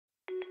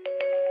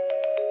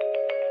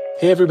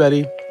Hey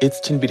everybody, it's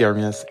Tinbi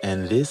Darmias,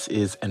 and this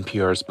is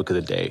NPR's Book of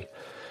the Day.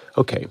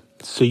 Okay,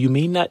 so you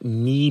may not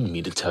need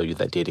me to tell you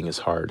that dating is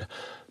hard,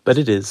 but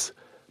it is,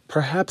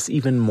 perhaps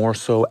even more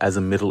so as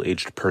a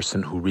middle-aged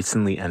person who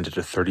recently ended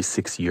a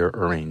 36-year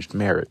arranged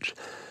marriage.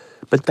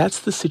 But that's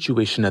the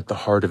situation at the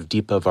heart of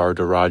Deepa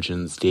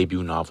Varadarajan's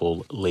debut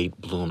novel,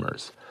 Late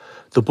Bloomers.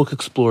 The book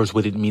explores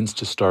what it means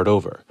to start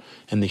over,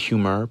 and the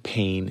humor,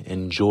 pain,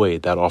 and joy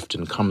that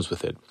often comes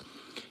with it.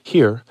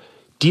 Here,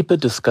 Deepa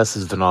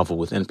discusses the novel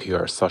with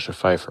NPR's Sacha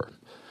Pfeiffer,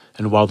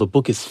 and while the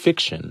book is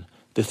fiction,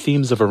 the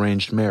themes of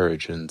arranged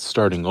marriage and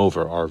starting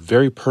over are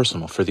very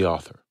personal for the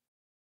author.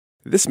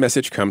 This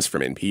message comes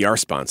from NPR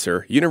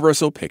sponsor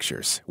Universal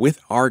Pictures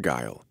with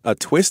Argylle, a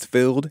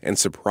twist-filled and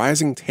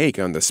surprising take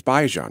on the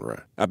spy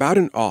genre about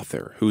an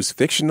author whose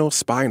fictional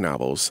spy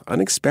novels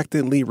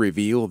unexpectedly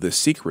reveal the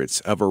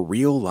secrets of a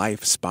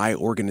real-life spy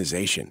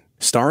organization.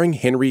 Starring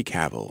Henry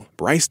Cavill,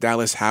 Bryce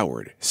Dallas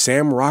Howard,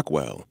 Sam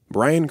Rockwell,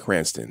 Bryan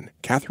Cranston,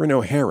 Catherine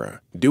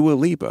O'Hara, Dua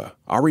Lipa,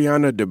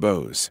 Ariana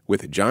DeBose,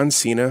 with John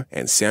Cena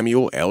and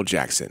Samuel L.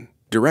 Jackson.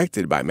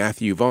 Directed by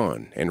Matthew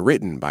Vaughn and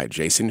written by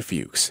Jason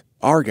Fuchs.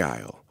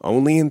 Argylle,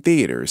 only in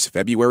theaters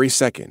February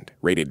 2nd,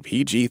 rated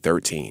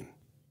PG-13.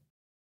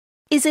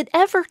 Is it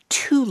ever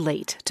too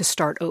late to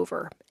start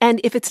over? And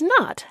if it's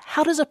not,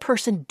 how does a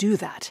person do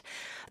that?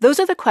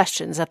 Those are the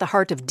questions at the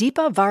heart of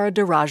Deepa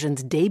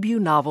Varadarajan's debut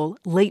novel,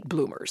 Late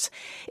Bloomers.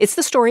 It's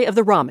the story of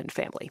the Raman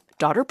family,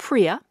 daughter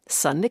Priya,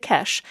 son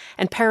Nikesh,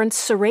 and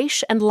parents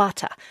Suresh and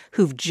Lata,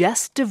 who've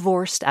just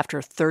divorced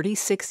after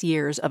 36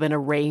 years of an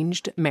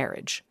arranged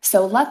marriage.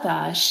 So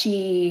Lata,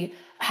 she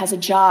has a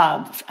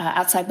job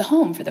outside the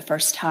home for the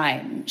first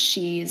time.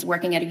 She's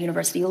working at a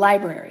university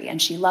library,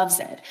 and she loves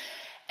it.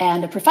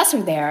 And a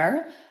professor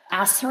there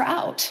asks her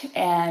out,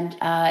 and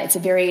it's a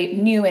very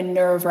new and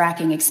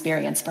nerve-wracking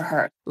experience for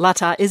her.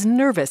 Lata is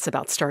nervous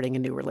about starting a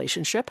new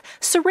relationship.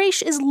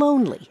 Suresh is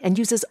lonely and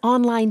uses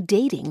online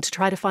dating to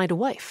try to find a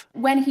wife.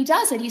 When he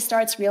does it, he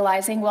starts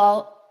realizing,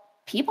 well,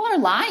 people are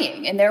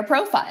lying in their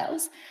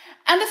profiles.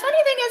 And the funny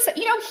thing is,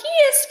 he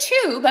is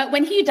too, but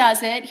when he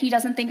does it, he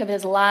doesn't think of it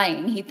as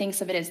lying. He thinks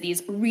of it as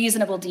these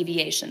reasonable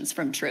deviations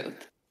from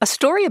truth. A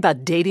story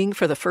about dating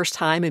for the first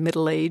time in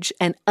middle age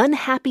and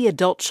unhappy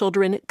adult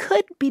children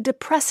could be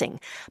depressing,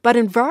 but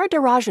in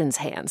Varadarajan's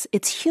hands,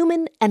 it's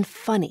human and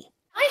funny.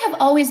 I have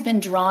always been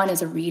drawn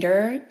as a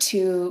reader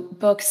to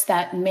books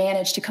that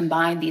manage to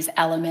combine these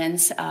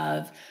elements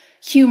of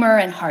humor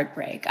and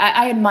heartbreak.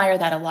 I admire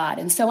that a lot.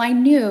 And so I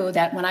knew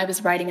that when I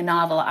was writing a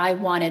novel, I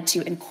wanted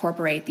to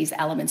incorporate these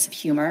elements of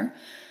humor.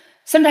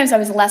 Sometimes I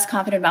was less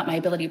confident about my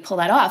ability to pull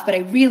that off, but I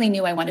really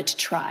knew I wanted to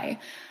try.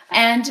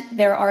 And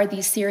there are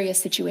these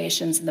serious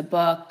situations in the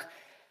book,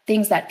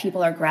 things that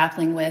people are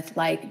grappling with,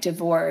 like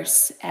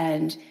divorce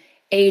and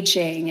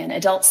aging and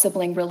adult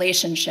sibling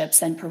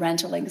relationships and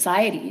parental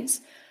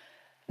anxieties.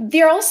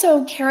 There are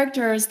also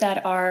characters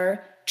that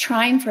are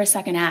trying for a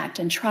second act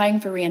and trying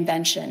for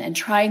reinvention and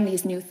trying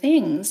these new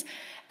things.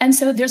 And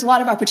so there's a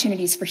lot of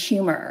opportunities for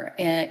humor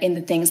in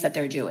the things that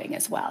they're doing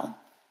as well.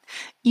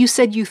 You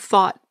said you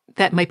thought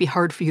that might be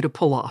hard for you to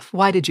pull off.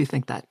 Why did you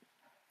think that?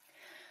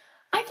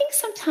 I think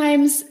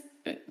sometimes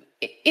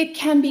it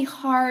can be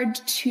hard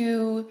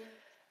to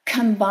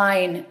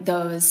combine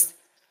those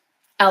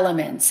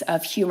elements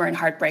of humor and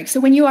heartbreak. So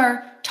when you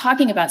are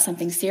talking about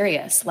something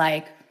serious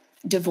like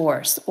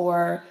divorce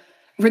or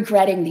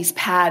regretting these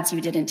paths you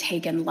didn't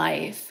take in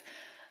life,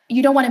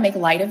 you don't want to make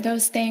light of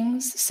those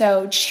things.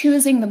 So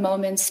choosing the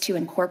moments to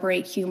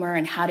incorporate humor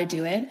and how to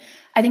do it,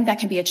 I think that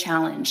can be a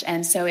challenge.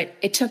 And so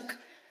it took,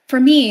 for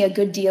me, a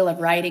good deal of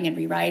writing and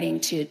rewriting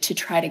to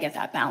try to get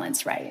that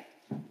balance right.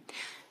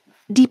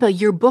 Deepa,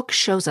 your book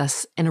shows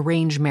us an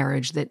arranged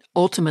marriage that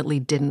ultimately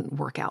didn't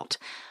work out.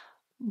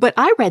 But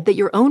I read that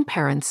your own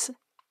parents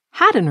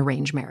had an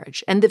arranged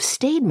marriage, and they've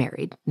stayed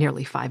married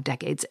nearly 5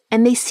 decades,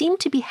 and they seem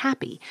to be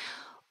happy.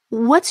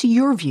 What's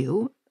your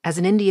view, as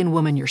an Indian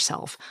woman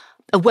yourself,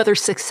 of whether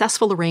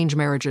successful arranged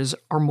marriages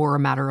are more a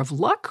matter of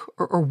luck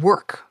or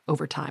work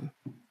over time?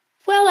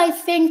 Well, I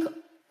think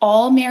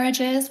all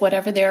marriages,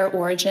 whatever their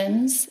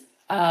origins,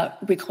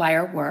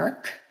 require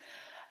work.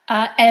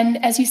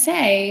 And as you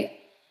say,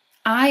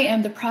 I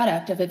am the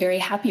product of a very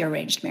happy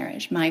arranged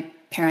marriage. My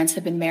parents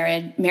have been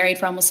married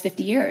for almost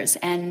 50 years,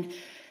 and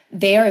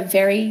they are a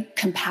very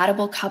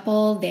compatible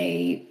couple.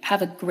 They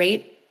have a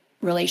great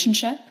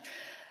relationship.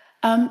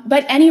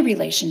 But any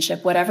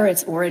relationship, whatever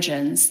its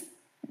origins,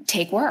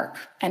 take work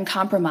and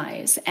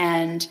compromise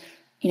and,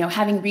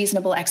 having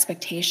reasonable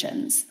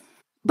expectations.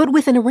 But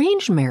with an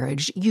arranged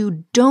marriage,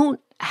 you don't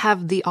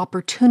have the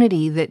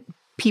opportunity that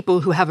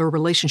people who have a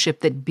relationship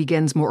that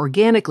begins more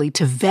organically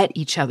to vet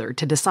each other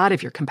to decide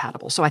if you're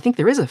compatible. So I think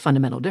there is a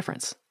fundamental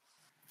difference.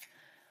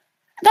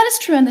 That is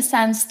true in the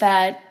sense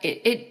that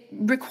it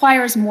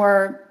requires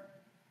more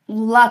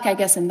luck, I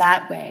guess, in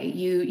that way.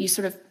 You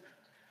sort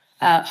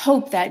of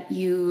hope that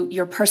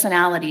your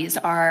personalities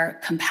are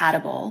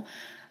compatible.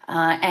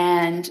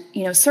 And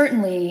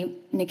certainly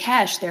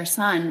Nikesh, their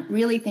son,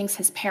 really thinks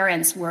his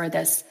parents were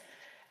this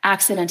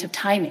accident of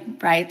timing,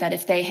 right? That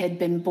if they had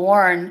been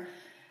born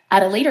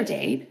at a later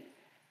date,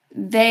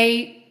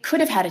 they could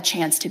have had a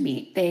chance to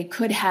meet. They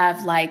could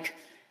have, like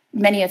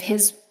many of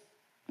his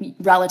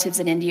relatives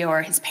in India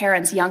or his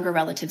parents' younger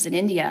relatives in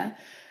India,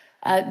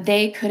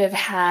 they could have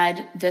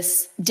had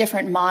this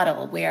different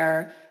model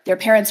where their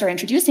parents are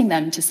introducing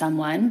them to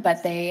someone,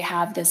 but they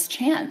have this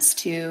chance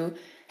to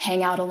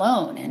hang out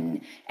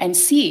alone and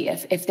see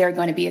if they're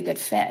going to be a good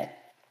fit.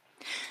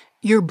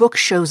 Your book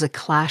shows a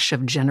clash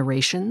of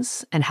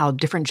generations and how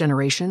different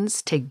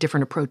generations take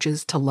different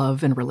approaches to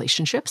love and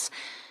relationships.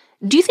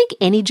 Do you think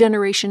any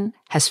generation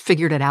has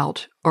figured it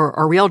out, or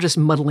are we all just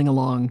muddling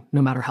along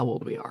no matter how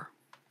old we are?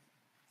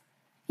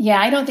 Yeah,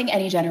 I don't think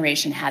any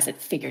generation has it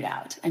figured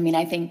out. I mean,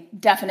 I think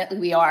definitely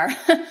we are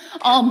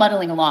all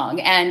muddling along.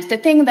 And the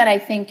thing that I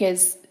think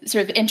is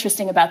sort of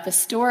interesting about the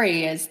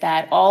story is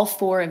that all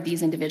four of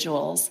these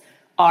individuals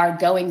are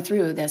going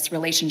through this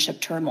relationship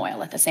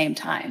turmoil at the same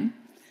time.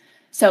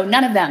 So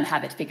none of them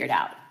have it figured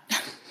out.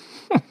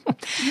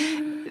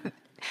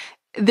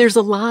 There's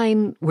a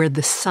line where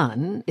the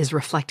son is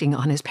reflecting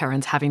on his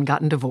parents having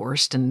gotten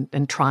divorced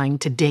and trying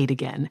to date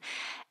again.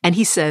 And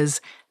he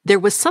says, there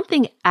was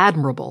something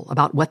admirable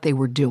about what they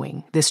were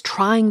doing, this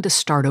trying to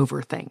start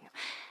over thing.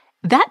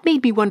 That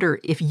made me wonder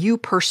if you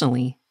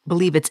personally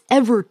believe it's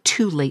ever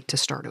too late to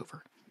start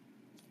over.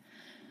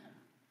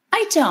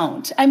 I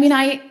don't. I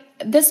mean,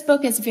 this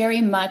book is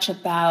very much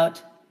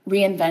about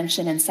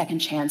reinvention and second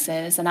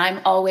chances, and I'm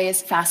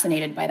always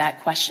fascinated by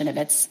that question if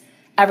it's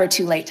ever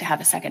too late to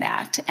have a second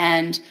act.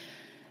 And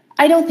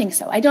I don't think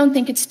so. I don't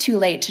think it's too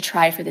late to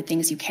try for the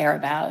things you care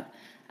about.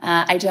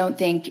 I don't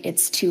think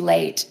it's too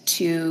late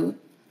to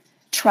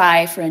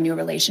try for a new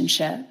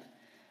relationship.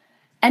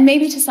 And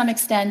maybe to some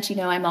extent,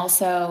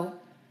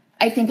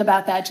 I think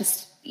about that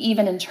just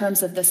even in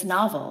terms of this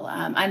novel.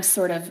 I'm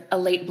sort of a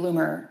late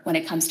bloomer when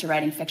it comes to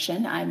writing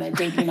fiction. I'm a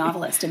debut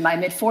novelist in my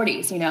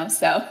mid-40s,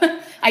 so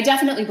I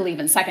definitely believe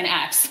in second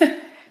acts.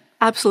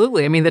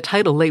 Absolutely. I mean, the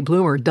title Late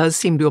Bloomer does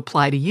seem to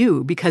apply to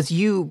you because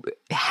you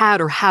had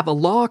or have a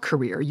law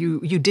career.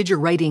 You did your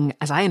writing,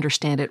 as I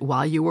understand it,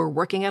 while you were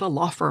working at a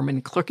law firm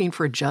and clerking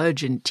for a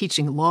judge and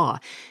teaching law.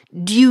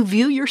 Do you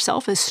view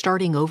yourself as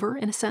starting over,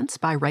 in a sense,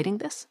 by writing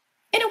this?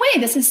 In a way,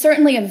 this is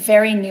certainly a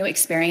very new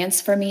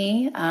experience for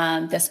me,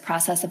 this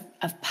process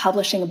of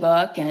publishing a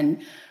book.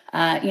 And,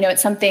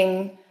 it's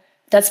something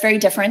that's very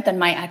different than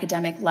my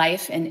academic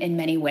life in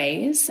many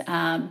ways.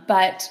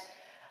 But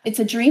it's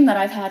a dream that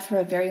I've had for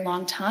a very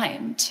long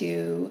time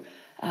to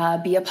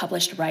be a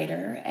published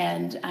writer,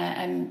 and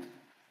I'm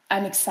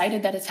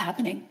excited that it's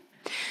happening.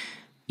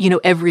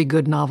 Every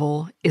good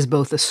novel is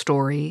both a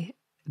story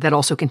that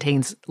also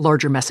contains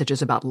larger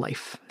messages about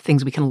life,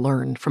 things we can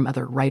learn from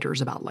other writers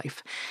about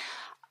life.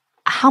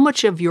 How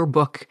much of your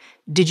book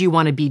did you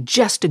want to be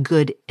just a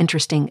good,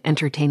 interesting,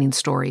 entertaining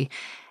story,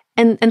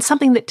 and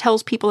something that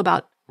tells people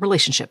about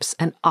relationships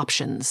and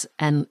options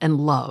and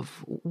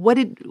love?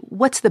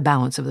 What's the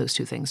balance of those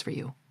two things for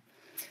you?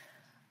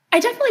 I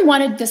definitely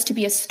wanted this to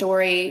be a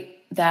story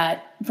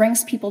that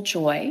brings people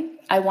joy.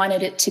 I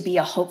wanted it to be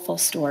a hopeful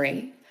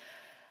story.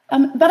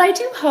 But I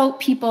do hope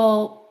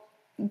people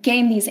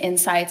gain these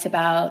insights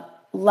about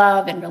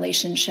love and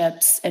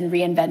relationships and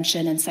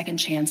reinvention and second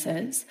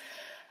chances.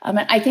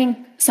 I think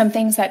some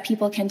things that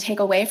people can take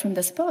away from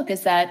this book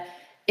is that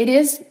it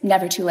is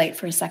never too late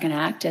for a second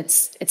act.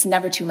 It's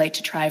never too late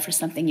to try for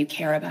something you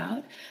care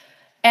about.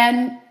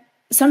 And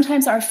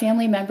sometimes our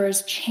family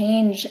members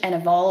change and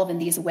evolve in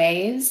these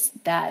ways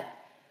that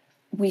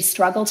we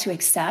struggle to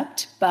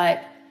accept.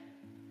 But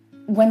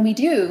when we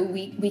do,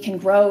 we can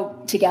grow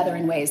together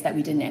in ways that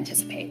we didn't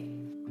anticipate.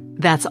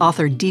 That's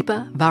author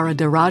Deepa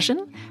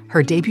Varadarajan.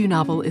 Her debut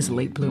novel is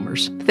Late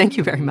Bloomers. Thank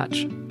you very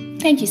much.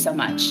 Thank you so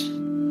much.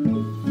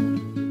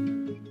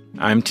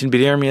 I'm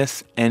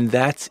Tinbit, and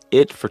that's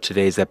it for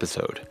today's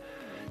episode.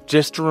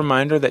 Just a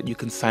reminder that you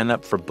can sign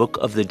up for Book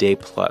of the Day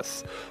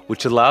Plus,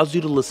 which allows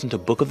you to listen to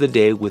Book of the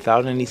Day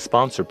without any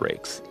sponsor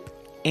breaks.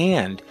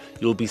 And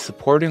you'll be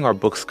supporting our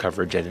books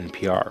coverage at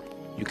NPR.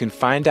 You can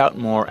find out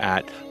more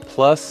at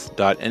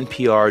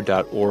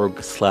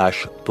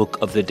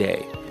plus.npr.org/Book of the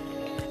Day.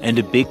 And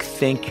a big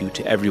thank you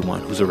to everyone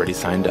who's already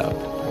signed up.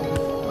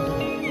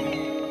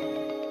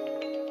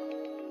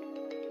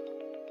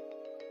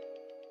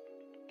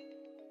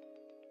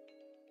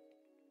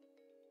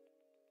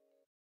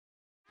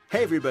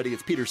 Hey everybody,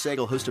 it's Peter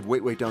Sagal, host of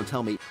Wait, Wait, Don't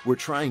Tell Me. We're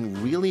trying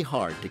really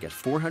hard to get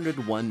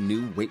 401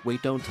 new Wait,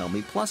 Wait, Don't Tell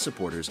Me Plus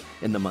supporters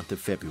in the month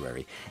of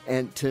February.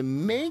 And to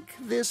make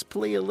this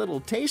plea a little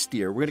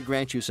tastier, we're going to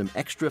grant you some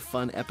extra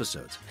fun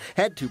episodes.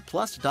 Head to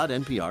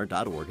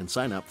plus.npr.org and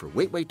sign up for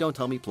Wait, Wait, Don't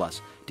Tell Me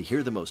Plus to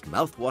hear the most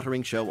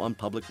mouth-watering show on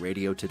public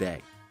radio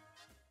today.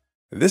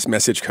 This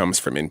message comes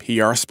from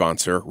NPR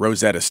sponsor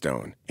Rosetta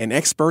Stone, an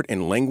expert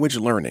in language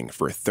learning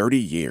for 30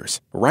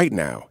 years. Right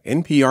now,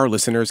 NPR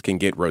listeners can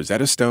get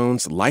Rosetta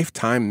Stone's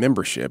lifetime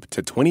membership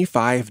to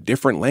 25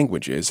 different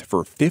languages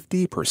for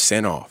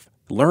 50% off.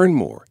 Learn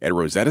more at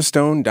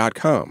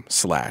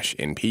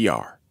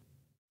rosettastone.com/NPR.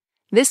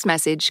 This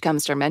message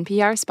comes from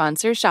NPR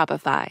sponsor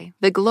Shopify,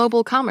 the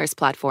global commerce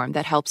platform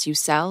that helps you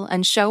sell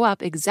and show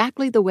up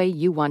exactly the way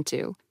you want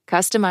to.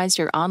 Customize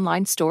your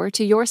online store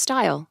to your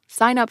style.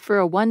 Sign up for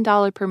a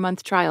 $1 per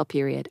month trial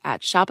period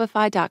at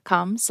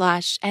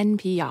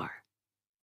shopify.com/NPR.